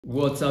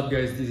What's up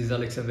guys, this is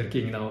Alexander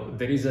King. Now,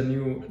 there is a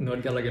new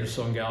Noel Gallagher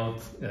song out,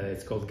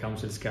 it's called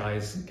Council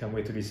Skies. Can't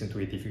wait to listen to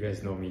it. If you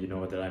guys know me, you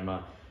know that I'm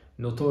a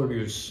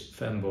notorious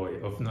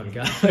fanboy of Noel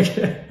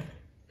Gallagher.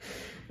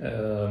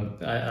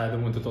 I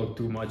don't want to talk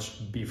too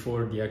much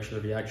before the actual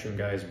reaction,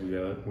 guys.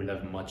 We'll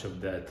have much of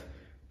that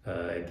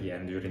at the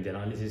end during the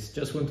analysis.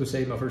 Just want to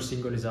say my first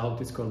single is out,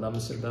 it's called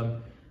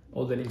Amsterdam.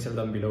 All the links are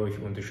down below if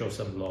you want to show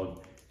some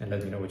love and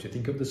let me know what you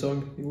think of the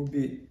song. It would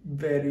be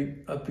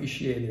very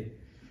appreciated.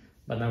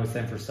 But now it's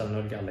time for some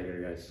Noel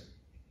Gallagher, guys.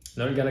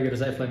 Noel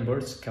Gallagher's I Flying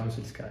Birds,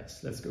 Council Skies.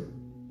 Let's go.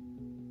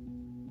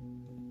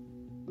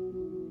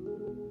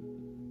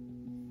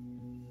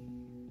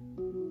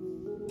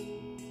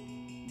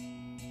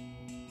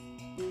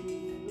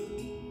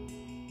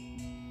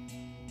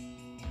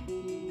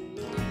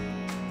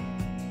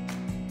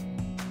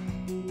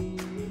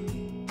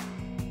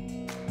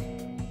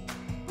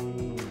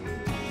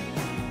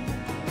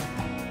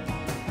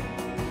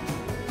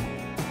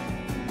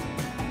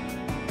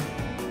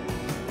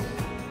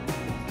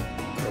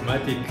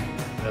 Chromatic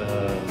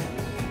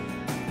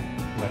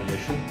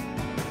variation.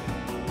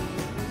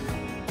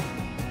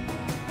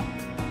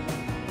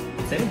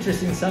 It's an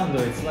interesting sound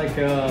though, it's like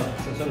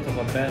some sort of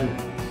a bell,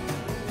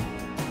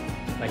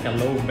 like a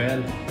low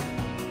bell.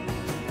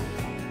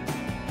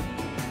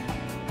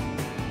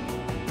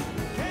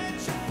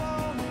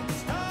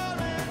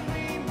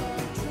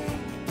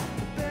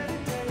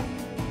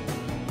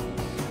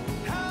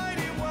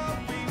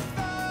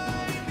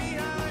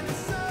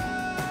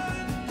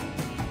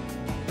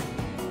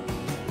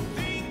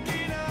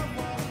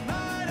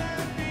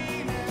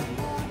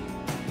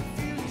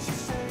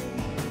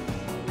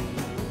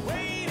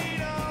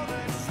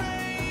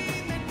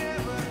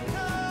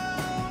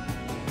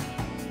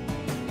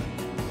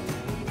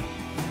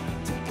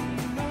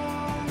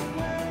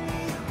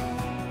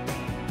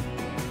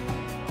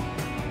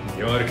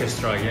 The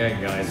orchestra again,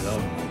 guys. Oh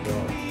my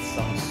god, it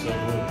sounds so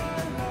good.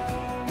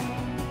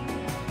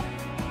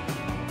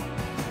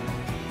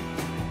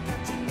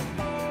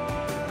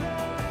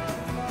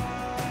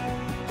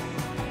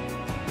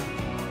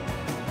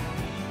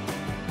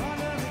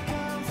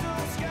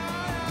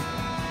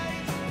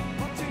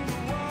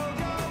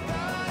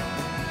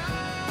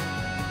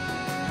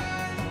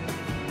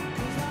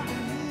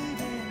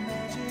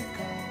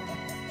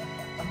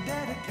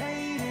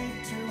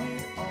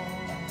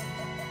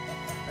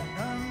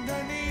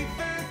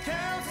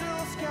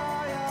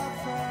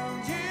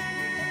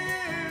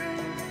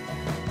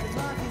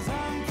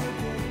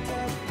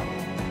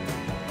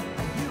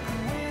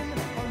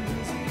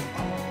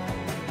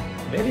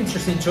 Very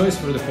interesting choice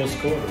for the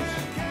post-chorus.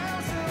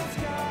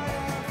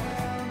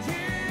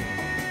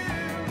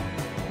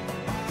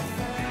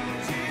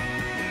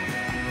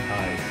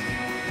 Nice.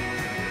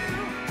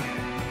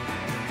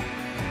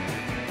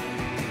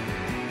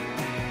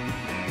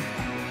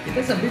 It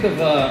has a bit of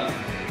a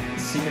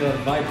similar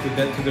vibe to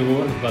Dead to the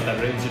World, but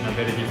arranged in a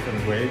very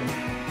different way.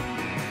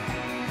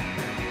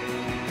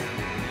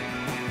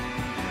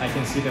 I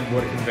can see them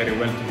working very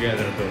well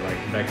together though,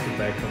 like back to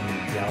back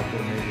on the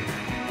album maybe.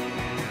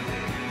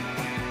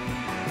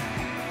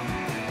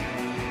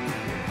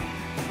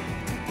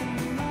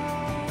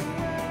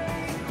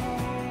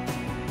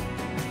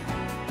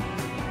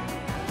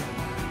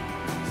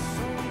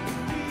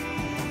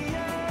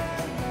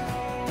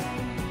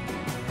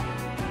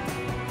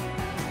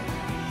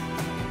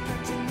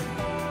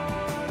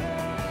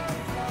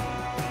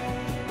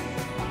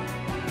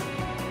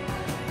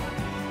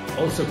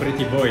 Also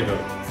Pretty Boy though.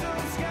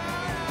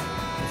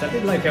 It's a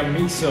bit like a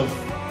mix of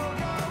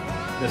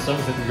the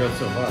songs that we got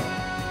so far.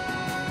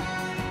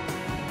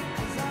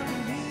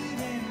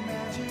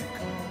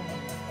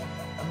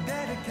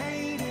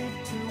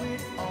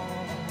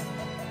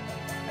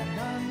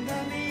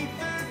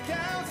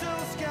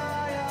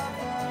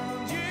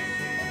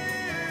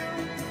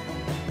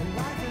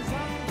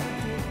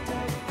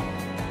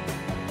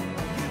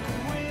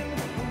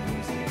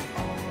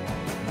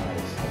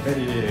 Nice.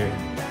 Very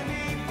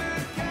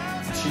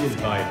chill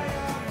vibe.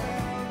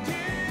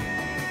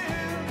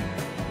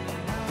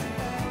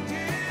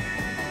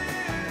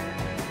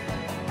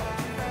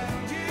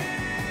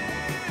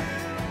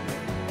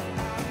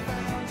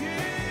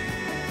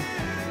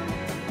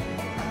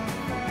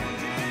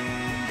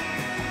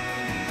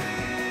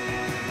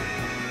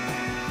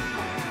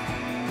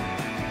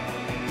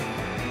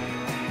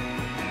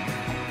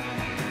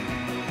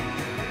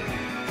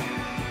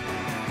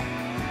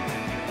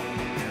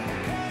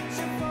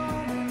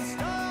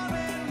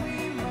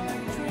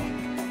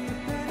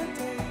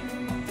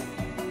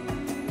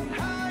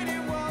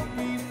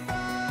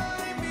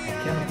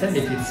 Can't tell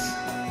if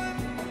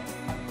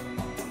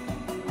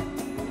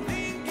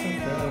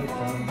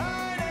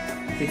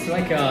it's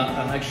like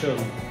an actual,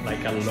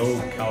 like a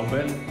low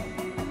cowbell,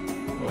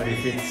 or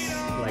if it's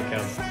like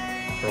a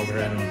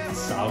programmed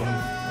sound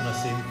on a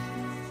synth.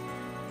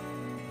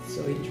 It's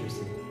so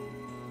interesting.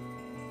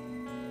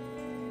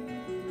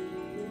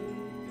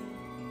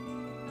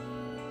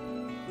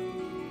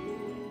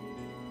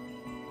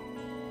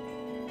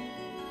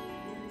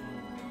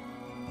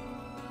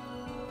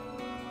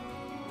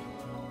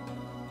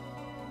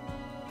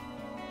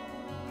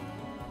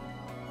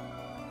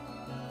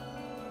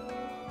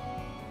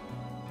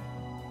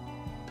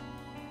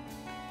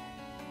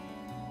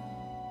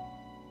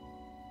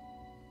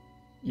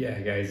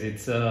 Yeah, guys,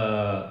 as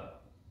I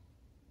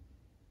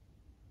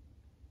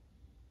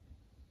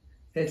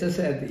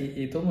said,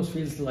 it almost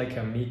feels like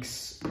a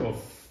mix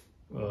of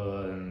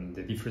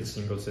the different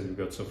singles that we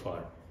got so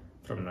far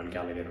from Noel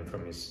Gallagher and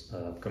from his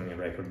upcoming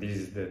record. This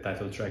is the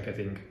title track, I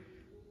think,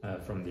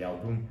 from the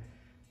album.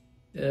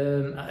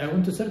 I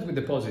want to start with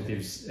the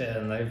positives,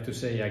 and I have to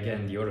say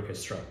again, the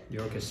orchestra. The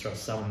orchestra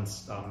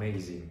sounds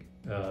amazing.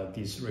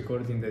 This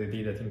recording that they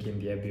did, I think, in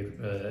the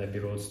Abbey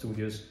Road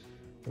studios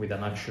with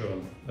an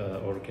actual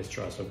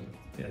orchestra, so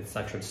it's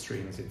actual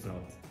strings, it's not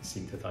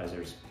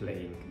synthesizers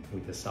playing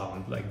with the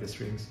sound like the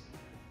strings.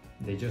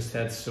 They just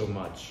had so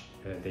much,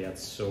 they had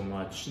so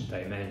much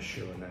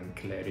dimension and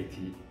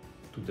clarity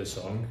to the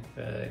song.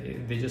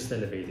 They just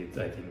elevated,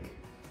 I think.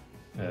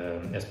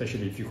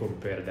 Especially if you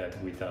compare that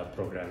with a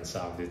programmed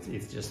sound,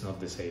 it's just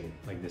not the same,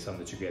 like the sound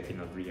that you get in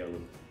a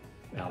real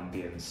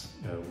ambience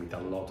with a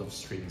lot of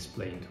strings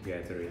playing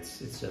together.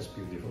 It's just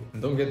beautiful.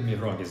 And don't get me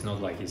wrong, it's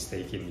not like he's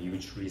taking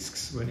huge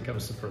risks when it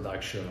comes to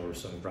production or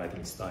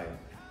songwriting style,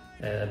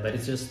 but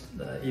it's just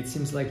it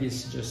seems like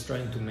he's just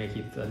trying to make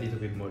it a little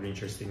bit more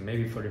interesting,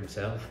 maybe for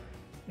himself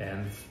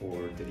and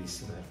for the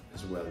listener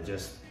as well,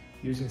 just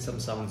using some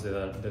sounds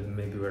that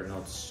maybe we're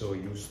not so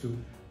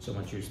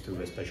much used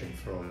to, especially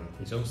from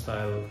his own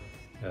style,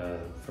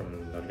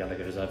 from Noel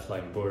Gallagher's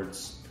Flying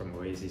Birds, from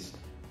Oasis,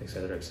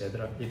 etc,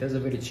 etc. It has a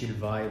very chill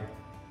vibe,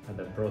 and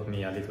that brought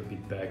me a little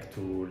bit back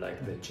to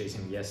like the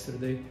Chasing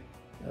Yesterday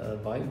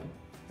vibe,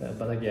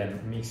 but again,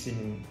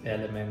 mixing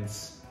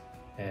elements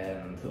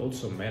and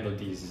also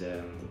melodies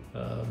and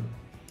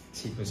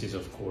sequences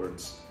of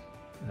chords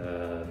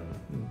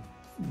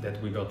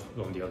that we got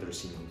on the other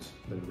singles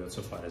that we got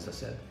so far, as I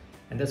said.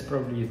 And that's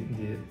probably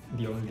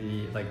the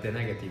only, like, the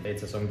negative.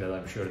 It's a song that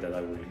I'm sure that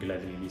I will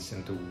gladly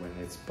listen to when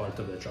it's part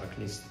of the track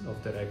list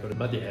of the record.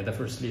 But yeah, at the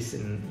first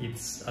listen,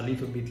 it's a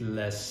little bit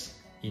less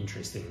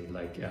interesting.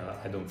 Like,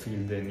 I don't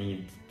feel the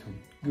need to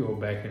go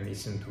back and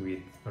listen to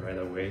it right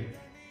away,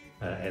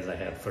 as I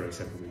had, for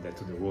example, with Dead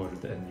to the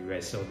World, and you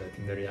guys saw that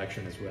in the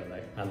reaction as well.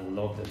 Like, I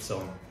love that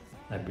song.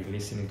 I've been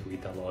listening to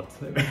it a lot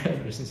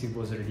ever since it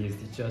was released.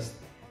 It's just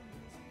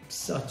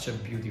such a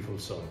beautiful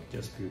song,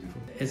 just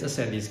beautiful. As I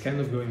said, it's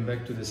kind of going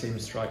back to the same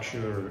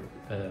structure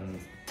and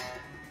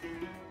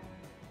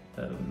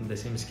the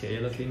same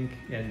scale, I think,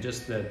 and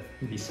just that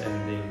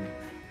descending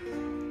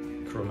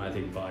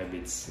chromatic vibe.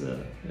 It's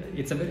a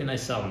very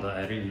nice sound.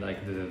 I really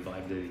like the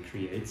vibe that it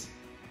creates,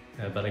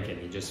 but again,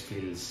 it just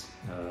feels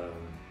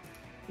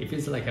it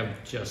feels like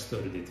I've just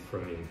heard it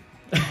from him,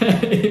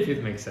 if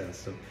it makes sense.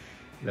 So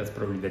that's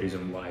probably the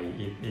reason why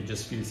it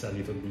just feels a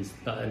little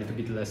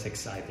bit less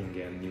exciting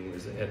and new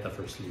at the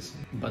first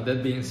listen. But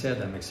that being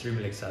said, I'm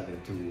extremely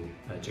excited to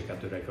check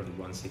out the record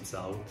once it's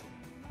out.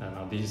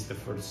 Now this is the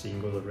first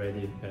single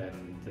already,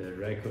 and the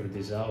record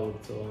is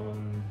out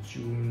on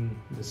June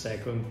the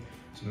 2nd,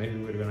 so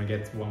maybe we're gonna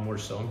get one more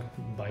song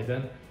by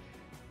then.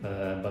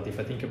 But if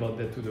I think about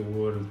Dead to the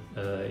World,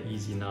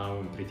 Easy Now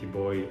and Pretty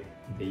Boy,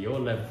 they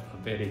all have a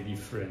very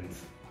different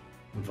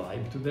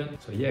vibe to them.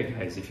 So yeah,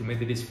 guys, if you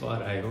made it this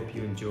far, I hope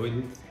you enjoyed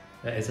it.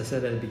 As I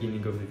said at the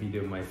beginning of the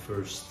video, my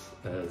first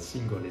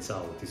single is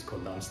out. It's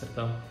called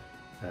Amsterdam.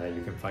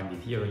 You can find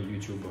it here on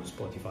YouTube, on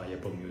Spotify,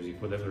 Apple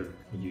Music, whatever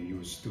you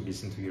use to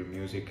listen to your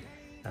music.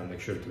 And make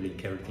sure to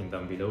link everything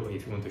down below.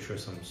 If you want to show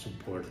some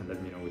support and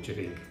let me know what you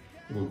think,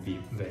 it would be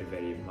very,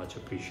 very much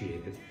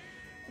appreciated.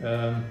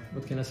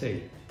 What can I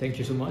say? Thank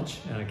you so much,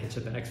 and I'll catch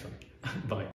you at the next one. Bye.